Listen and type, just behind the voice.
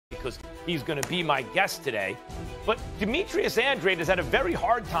because he's going to be my guest today. But Demetrius Andrade has had a very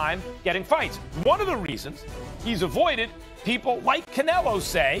hard time getting fights. One of the reasons he's avoided, people like Canelo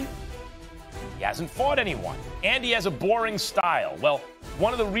say, he hasn't fought anyone, and he has a boring style. Well,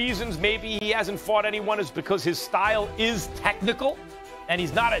 one of the reasons maybe he hasn't fought anyone is because his style is technical, and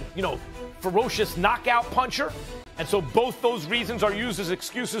he's not a, ferocious knockout puncher. And so both those reasons are used as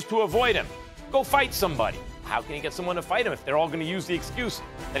excuses to avoid him. Go fight somebody. How can you get someone to fight him if they're all going to use the excuse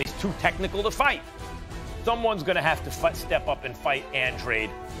that he's too technical to fight? Someone's going to have to step up and fight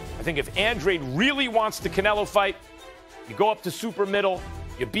Andrade. I think if Andrade really wants the Canelo fight, you go up to super middle,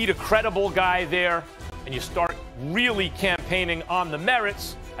 you beat a credible guy there, and you start really campaigning on the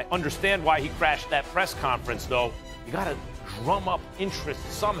merits. I understand why he crashed that press conference, though. You got to drum up interest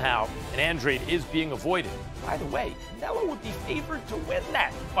somehow, and Andrade is being avoided. By the way, Canelo would be favored to win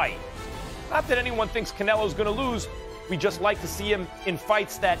that fight. Not that anyone thinks Canelo's going to lose. We just like to see him in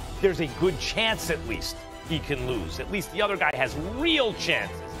fights that there's a good chance at least he can lose. At least the other guy has real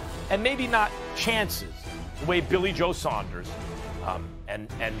chances, and maybe not chances the way Billy Joe Saunders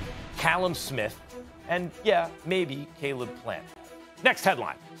and Callum Smith, and yeah, maybe Caleb Plant. Next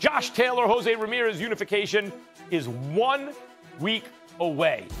headline: Josh Taylor, Jose Ramirez unification is 1 week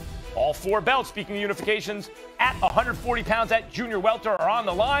away. All 4 belts, speaking of unifications, at 140 pounds at junior welter are on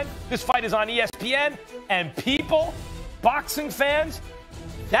the line. This fight is on ESPN, and people, boxing fans,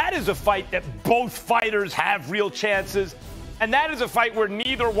 that is a fight that both fighters have real chances, and that is a fight where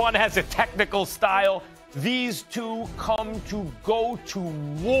neither one has a technical style. These two come to go to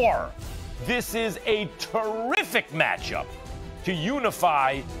war. This is a terrific matchup to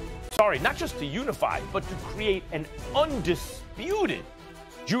unify, not just to unify, but to create an undisputed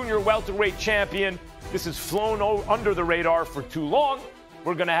junior welterweight champion. This has flown under the radar for too long.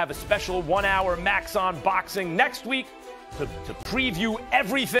 We're going to have a special 1-hour Max on Boxing next week to preview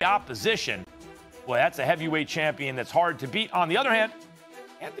everything. Opposition, boy, that's a heavyweight champion that's hard to beat. On the other hand,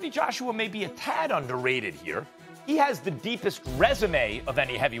 Anthony Joshua may be a tad underrated here. He has the deepest resume of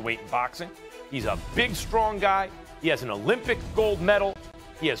any heavyweight in boxing. He's a big, strong guy. He has an Olympic gold medal.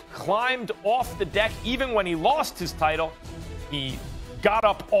 He has climbed off the deck. Even when he lost his title, he got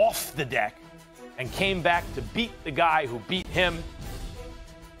up off the deck and came back to beat the guy who beat him.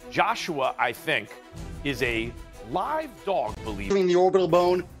 Joshua, I think, is a live dog, believe me. The orbital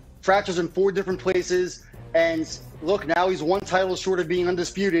bone, fractures in 4 different places, and look, now he's 1 title short of being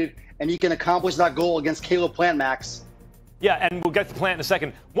undisputed, and he can accomplish that goal against Caleb Plant, Max. Yeah, and we'll get to Plant in a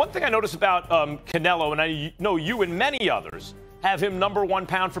second. One thing I noticed about Canelo, and I know you and many others have him number 1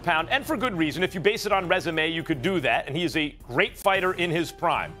 pound for pound, and for good reason. If you base it on resume, you could do that, and he is a great fighter in his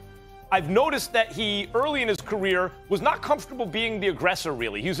prime. I've noticed that he, early in his career, was not comfortable being the aggressor,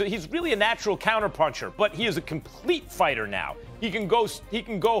 really. He's really a natural counterpuncher, but he is a complete fighter now. He can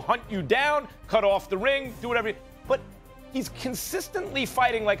go hunt you down, cut off the ring, do whatever. But he's consistently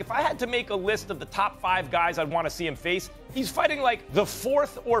fighting. Like, if I had to make a list of the top 5 guys I'd want to see him face, he's fighting like the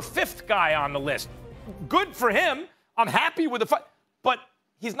 4th or 5th guy on the list. Good for him. I'm happy with the fight. But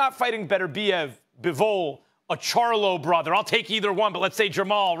he's not fighting Beterbiev, Bivol, a Charlo brother. I'll take either one, but let's say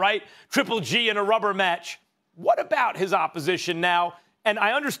Jamal, right? Triple G in a rubber match. What about his opposition now? And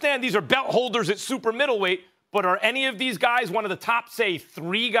I understand these are belt holders at super middleweight, but are any of these guys one of the top, say,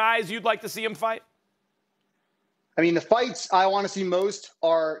 3 guys you'd like to see him fight? I mean, the fights I want to see most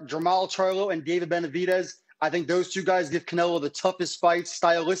are Jamal Charlo and David Benavidez. I think those 2 guys give Canelo the toughest fights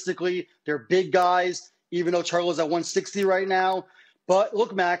stylistically. They're big guys, even though Charlo's at 160 right now. But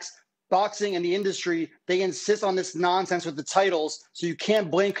look, Max, boxing and the industry, they insist on this nonsense with the titles, so you can't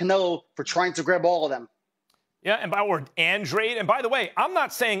blame Canelo for trying to grab all of them. Yeah, or Andrade. And by the way, I'm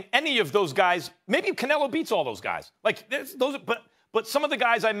not saying any of those guys, maybe Canelo beats all those guys. Like, but some of the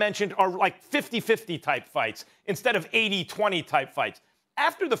guys I mentioned are like 50-50 type fights instead of 80-20 type fights.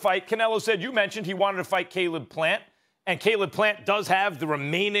 After the fight, Canelo said, you mentioned he wanted to fight Caleb Plant, and Caleb Plant does have the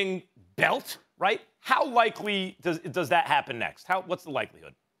remaining belt, right? How likely does that happen next? What's the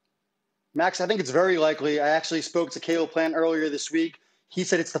likelihood? Max, I think it's very likely. I actually spoke to Caleb Plant earlier this week. He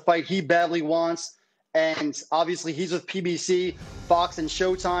said it's the fight he badly wants. And obviously he's with PBC, Fox, and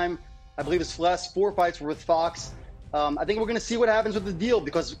Showtime. I believe his last 4 fights were with Fox. I think we're going to see what happens with the deal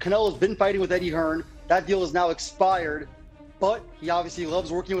because Canelo's been fighting with Eddie Hearn. That deal is now expired. But he obviously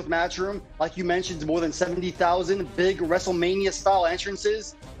loves working with Matchroom. Like you mentioned, more than 70,000 big WrestleMania-style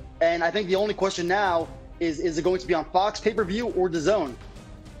entrances. And I think the only question now is it going to be on Fox pay-per-view or DAZN?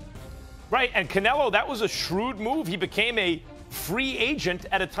 Right, and Canelo, that was a shrewd move. He became a free agent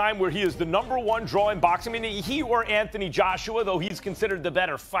at a time where he is the number 1 draw in boxing. I mean, he or Anthony Joshua, though he's considered the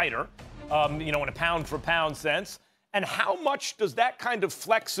better fighter, in a pound-for-pound sense. And how much does that kind of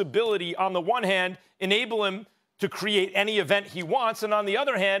flexibility, on the one hand, enable him to create any event he wants, and on the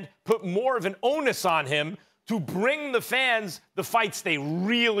other hand, put more of an onus on him to bring the fans the fights they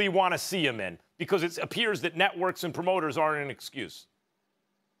really want to see him in? Because it appears that networks and promoters aren't an excuse.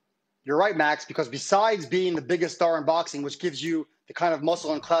 You're right, Max, because besides being the biggest star in boxing, which gives you the kind of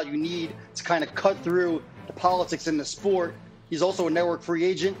muscle and clout you need to kind of cut through the politics in the sport, he's also a network free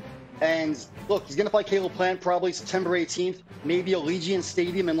agent. And look, he's going to fight Caleb Plant probably September 18th, maybe Allegiant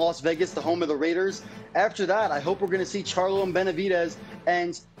Stadium in Las Vegas, the home of the Raiders. After that, I hope we're going to see Charlo and Benavidez.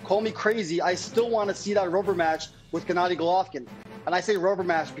 And call me crazy, I still want to see that rubber match with Gennady Golovkin. And I say rubber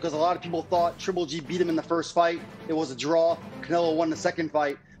match because a lot of people thought Triple G beat him in the first fight. It was a draw. Canelo won the second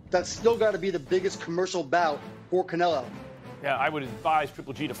fight. That's still got to be the biggest commercial bout for Canelo. Yeah, I would advise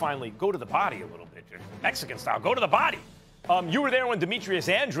Triple G to finally go to the body a little bit, Mexican style. Go to the body. You were there when Demetrius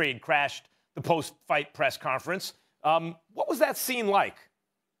Andrade crashed the post-fight press conference. What was that scene like?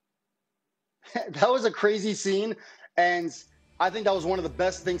 That was a crazy scene, and I think that was one of the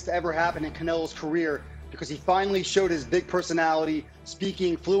best things to ever happen in Canelo's career because he finally showed his big personality,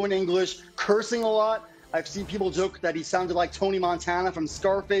 speaking fluent English, cursing a lot. I've seen people joke that he sounded like Tony Montana from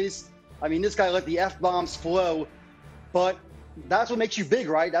Scarface. I mean, this guy let the F-bombs flow, but that's what makes you big,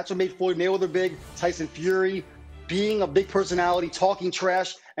 right? That's what made Floyd Mayweather big, Tyson Fury, being a big personality, talking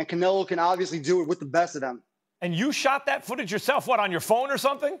trash, and Canelo can obviously do it with the best of them. And you shot that footage yourself, what, on your phone or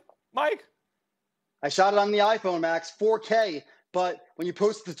something, Mike? I shot it on the iPhone, Max, 4K, but when you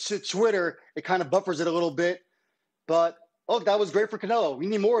post it to Twitter, it kind of buffers it a little bit. But look, that was great for Canelo. We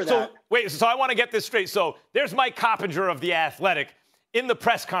need more of that. So I want to get this straight. So there's Mike Coppinger of The Athletic in the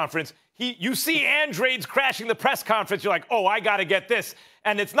press conference. You see Andrade's crashing the press conference. You're like, oh, I got to get this.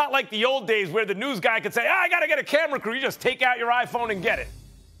 And it's not like the old days where the news guy could say, I got to get a camera crew. You just take out your iPhone and get it.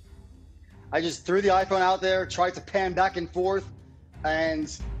 I just threw the iPhone out there, tried to pan back and forth.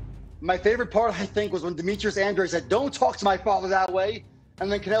 And my favorite part, I think, was when Demetrius Andrade said, don't talk to my father that way.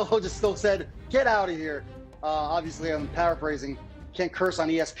 And then Canelo just still said, get out of here. Obviously, I'm paraphrasing. Can't curse on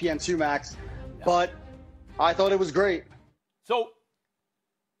ESPN2, Max. Yeah. But I thought it was great. So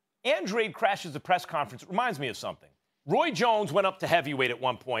Andrade crashes the press conference. It reminds me of something. Roy Jones went up to heavyweight at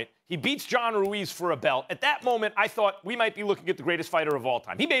one point. He beats John Ruiz for a belt. At that moment, I thought we might be looking at the greatest fighter of all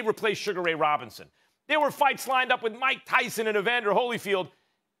time. He may replace Sugar Ray Robinson. There were fights lined up with Mike Tyson and Evander Holyfield.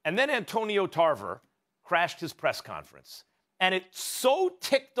 And then Antonio Tarver crashed his press conference. And it so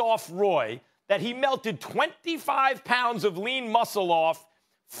ticked off Roy that he melted 25 pounds of lean muscle off,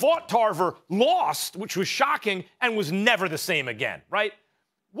 fought Tarver, lost, which was shocking, and was never the same again, right?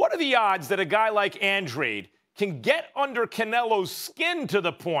 What are the odds that a guy like Andrade can get under Canelo's skin to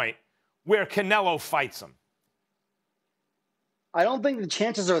the point where Canelo fights him? I don't think the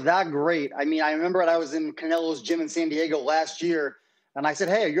chances are that great. I mean, I remember when I was in Canelo's gym in San Diego last year, and I said,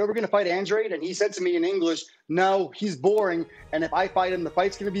 hey, are you ever going to fight Andrade? And he said to me in English, no, he's boring. And if I fight him, the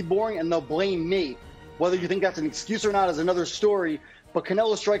fight's going to be boring, and they'll blame me. Whether you think that's an excuse or not is another story. But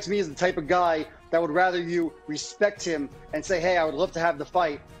Canelo strikes me as the type of guy that would rather you respect him and say, hey, I would love to have the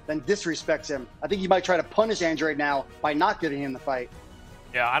fight, than disrespect him. I think he might try to punish Andrade now by not giving him the fight.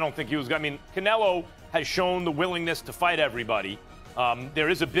 Yeah, I don't think he was. I mean, Canelo has shown the willingness to fight everybody. There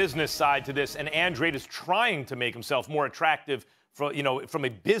is a business side to this, and Andrade is trying to make himself more attractive from a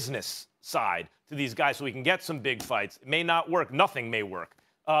business side to these guys so he can get some big fights. It may not work. Nothing may work.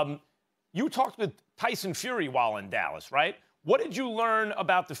 You talked with Tyson Fury while in Dallas, right? What did you learn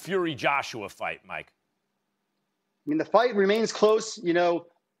about the Fury-Joshua fight, Mike? I mean, the fight remains close.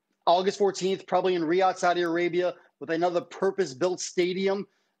 August 14th, probably in Riyadh, Saudi Arabia, with another purpose-built stadium,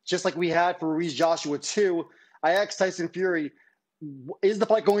 just like we had for Ruiz-Joshua 2. I asked Tyson Fury, is the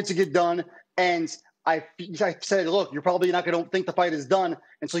fight going to get done? And I said, look, you're probably not going to think the fight is done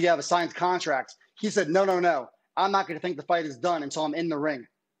until you have a signed contract. He said, no. I'm not going to think the fight is done until I'm in the ring.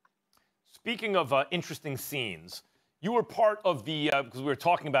 Speaking of interesting scenes, you were part of the, because we were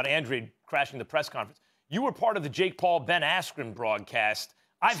talking about Andrade crashing the press conference, you were part of the Jake Paul-Ben Askren broadcast.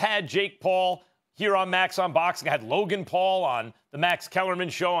 I've had Jake Paul here on Max on Boxing. I had Logan Paul on the Max Kellerman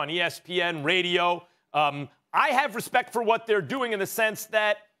show on ESPN Radio. I have respect for what they're doing in the sense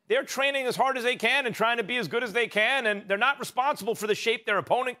that they're training as hard as they can and trying to be as good as they can, and they're not responsible for the shape their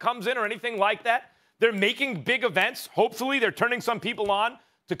opponent comes in or anything like that. They're making big events. Hopefully, they're turning some people on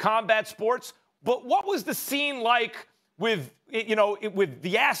to combat sports. But what was the scene like with the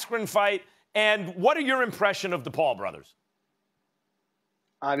Askren fight, and what are your impression of the Paul brothers?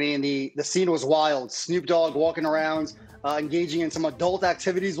 I mean, the scene was wild. Snoop Dogg walking around, engaging in some adult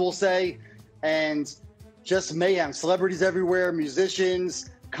activities, we'll say, and just mayhem. Celebrities everywhere,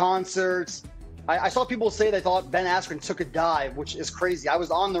 musicians, concerts. I saw people say they thought Ben Askren took a dive, which is crazy. I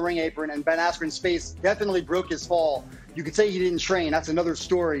was on the ring apron, and Ben Askren's face definitely broke his fall. You could say he didn't train. That's another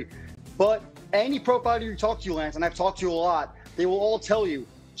story. But any pro fighter you talk to, Lance, and I've talked to a lot, they will all tell you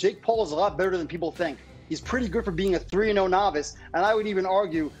Jake Paul is a lot better than people think. He's pretty good for being a 3-0 novice, and I would even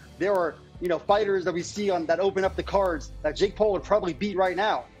argue there are fighters that we see that open up the cards that Jake Paul would probably beat right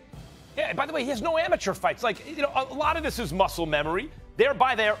now. Yeah, and by the way, he has no amateur fights. Like, a lot of this is muscle memory. They're,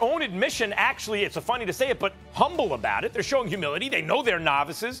 by their own admission, actually, it's funny to say it, but humble about it. They're showing humility. They know they're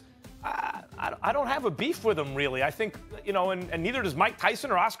novices. I don't have a beef with them, really. I think, and neither does Mike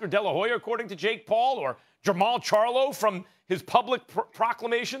Tyson or Oscar De La Hoya, according to Jake Paul, or Jamal Charlo from his public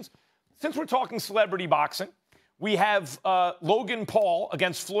proclamations. Since we're talking celebrity boxing, we have Logan Paul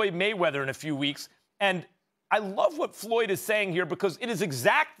against Floyd Mayweather in a few weeks. And I love what Floyd is saying here because it is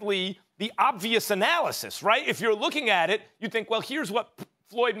exactly the obvious analysis, right? If you're looking at it, you think, well, here's what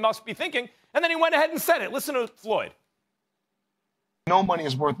Floyd must be thinking. And then he went ahead and said it. Listen to Floyd. No money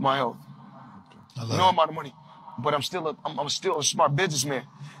is worth my health. No amount of money. But I'm still a smart businessman.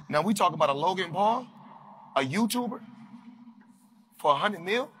 Now, we talk about a Logan Paul, a YouTuber, for $100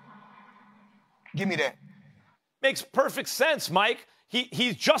 million. Give me that. Makes perfect sense, Mike.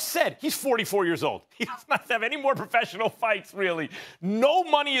 He's just said he's 44 years old. He does not have any more professional fights, really. No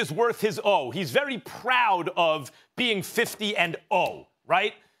money is worth his O. He's very proud of being 50-0,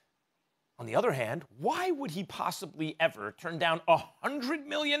 right? On the other hand, why would he possibly ever turn down $100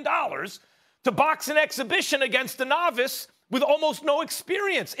 million to box an exhibition against a novice with almost no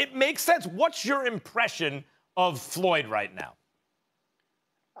experience? It makes sense. What's your impression of Floyd right now?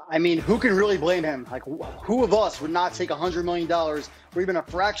 I mean, who can really blame him? Like, who of us would not take $100 million or even a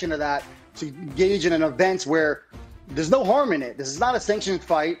fraction of that to engage in an event where there's no harm in it? This is not a sanctioned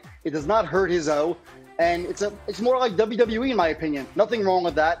fight. It does not hurt his O. And it's more like WWE, in my opinion. Nothing wrong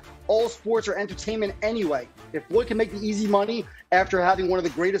with that. All sports are entertainment anyway. If Floyd can make the easy money after having one of the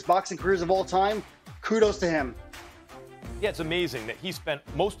greatest boxing careers of all time, kudos to him. Yeah, it's amazing that he spent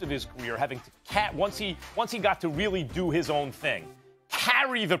most of his career having to once he got to really do his own thing,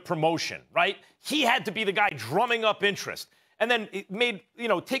 carry the promotion, right? He had to be the guy drumming up interest. And then it made,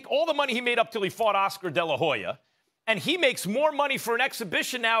 take all the money he made up till he fought Oscar De La Hoya. And he makes more money for an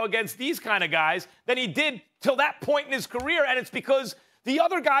exhibition now against these kind of guys than he did till that point in his career. And it's because the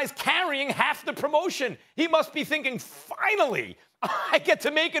other guy's carrying half the promotion. He must be thinking, finally, I get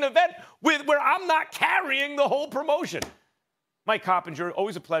to make an event where I'm not carrying the whole promotion. Mike Coppinger,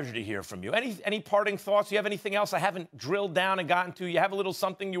 always a pleasure to hear from you. Any parting thoughts? You have anything else I haven't drilled down and gotten to? You have a little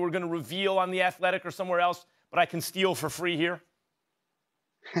something you were going to reveal on The Athletic or somewhere else, but I can steal for free here?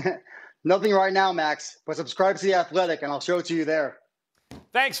 Nothing right now, Max, but subscribe to The Athletic, and I'll show it to you there.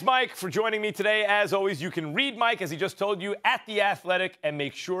 Thanks, Mike, for joining me today. As always, you can read Mike, as he just told you, at The Athletic, and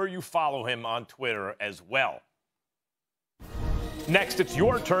make sure you follow him on Twitter as well. Next, it's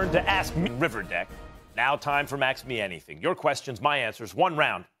your turn to Ask Me Riverdeck. Now time for Ask Me Anything. Your questions, my answers. One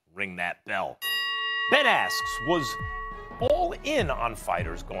round. Ring that bell. Ben asks, was all in on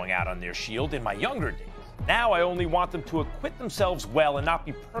fighters going out on their shield in my younger days. Now I only want them to acquit themselves well and not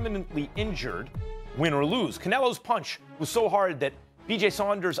be permanently injured, win or lose. Canelo's punch was so hard that BJ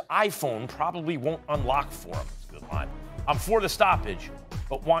Saunders' iPhone probably won't unlock for him. That's a good line. I'm for the stoppage,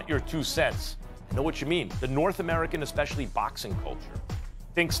 but want your 2 cents. I know what you mean. The North American, especially boxing culture,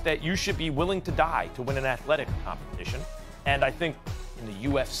 thinks that you should be willing to die to win an athletic competition. And I think in the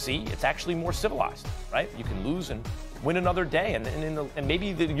UFC, it's actually more civilized, right? You can lose and win another day. And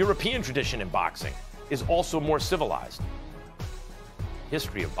maybe the European tradition in boxing is also more civilized. The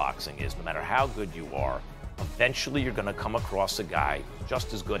history of boxing is no matter how good you are, eventually you're going to come across a guy who's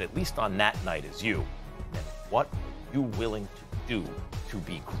just as good, at least on that night, as you. And what are you willing to do to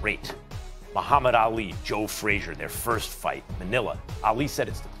be great? Muhammad Ali, Joe Frazier, their first fight, Manila. Ali said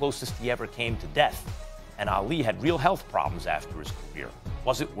it's the closest he ever came to death. And Ali had real health problems after his career.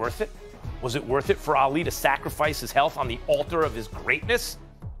 Was it worth it? Was it worth it for Ali to sacrifice his health on the altar of his greatness?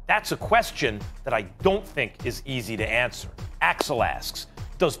 That's a question that I don't think is easy to answer. Axel asks,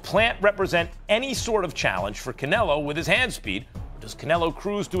 does Plant represent any sort of challenge for Canelo with his hand speed, or does Canelo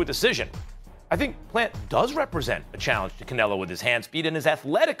cruise to a decision? I think Plant does represent a challenge to Canelo with his hand speed and his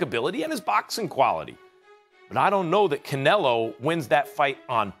athletic ability and his boxing quality. But I don't know that Canelo wins that fight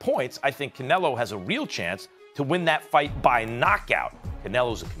on points. I think Canelo has a real chance to win that fight by knockout.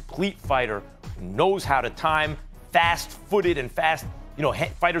 Canelo's a complete fighter who knows how to time fast-footed and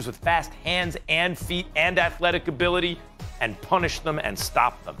fighters with fast hands and feet and athletic ability and punish them and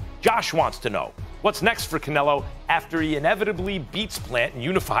stop them. Josh wants to know, what's next for Canelo after he inevitably beats Plant and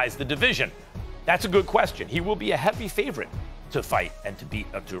unifies the division? That's a good question. He will be a heavy favorite to fight and to beat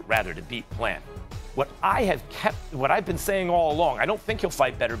Plant. What I've been saying all along, I don't think he'll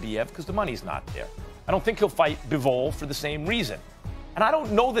fight Beterbiev because the money's not there. I don't think he'll fight Bivol for the same reason. And I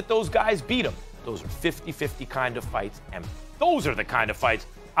don't know that those guys beat him. Those are 50-50 kind of fights, and those are the kind of fights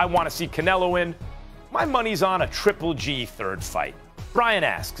I want to see Canelo in. My money's on a Triple G third fight. Brian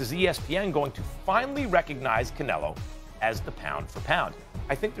asks, is ESPN going to finally recognize Canelo as the pound for pound?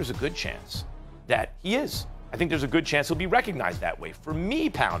 I think there's a good chance that he is. I think there's a good chance he'll be recognized that way. For me,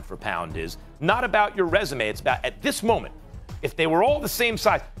 pound for pound is not about your resume. It's about, at this moment, if they were all the same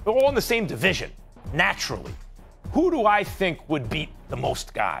size, they're all in the same division, naturally, who do I think would beat the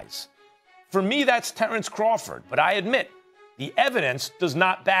most guys? For me, that's Terence Crawford. But I admit, the evidence does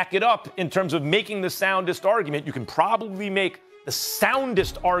not back it up in terms of making the soundest argument. You can probably make the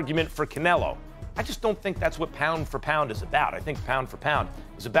soundest argument for Canelo. I just don't think that's what pound for pound is about. I think pound for pound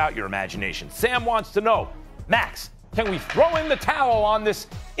is about your imagination. Sam wants to know, Max, can we throw in the towel on this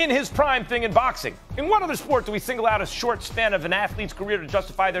in his prime thing in boxing? In what other sport do we single out a short span of an athlete's career to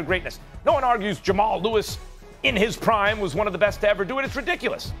justify their greatness? No one argues Jamal Lewis in his prime was one of the best to ever do it. It's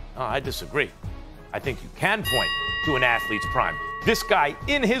ridiculous. No, I disagree. I think you can point to an athlete's prime. This guy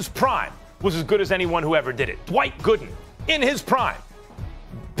in his prime was as good as anyone who ever did it. Dwight Gooden in his prime.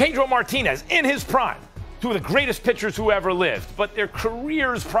 Pedro Martinez in his prime. Two of the greatest pitchers who ever lived, but their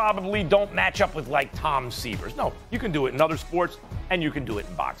careers probably don't match up with like Tom Seaver's. No, you can do it in other sports, and you can do it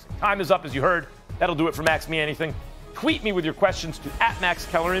in boxing. Time is up, as you heard. That'll do it for Max Me Anything. Tweet me with your questions to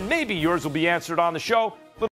 @MaxKellerman. Maybe yours will be answered on the show.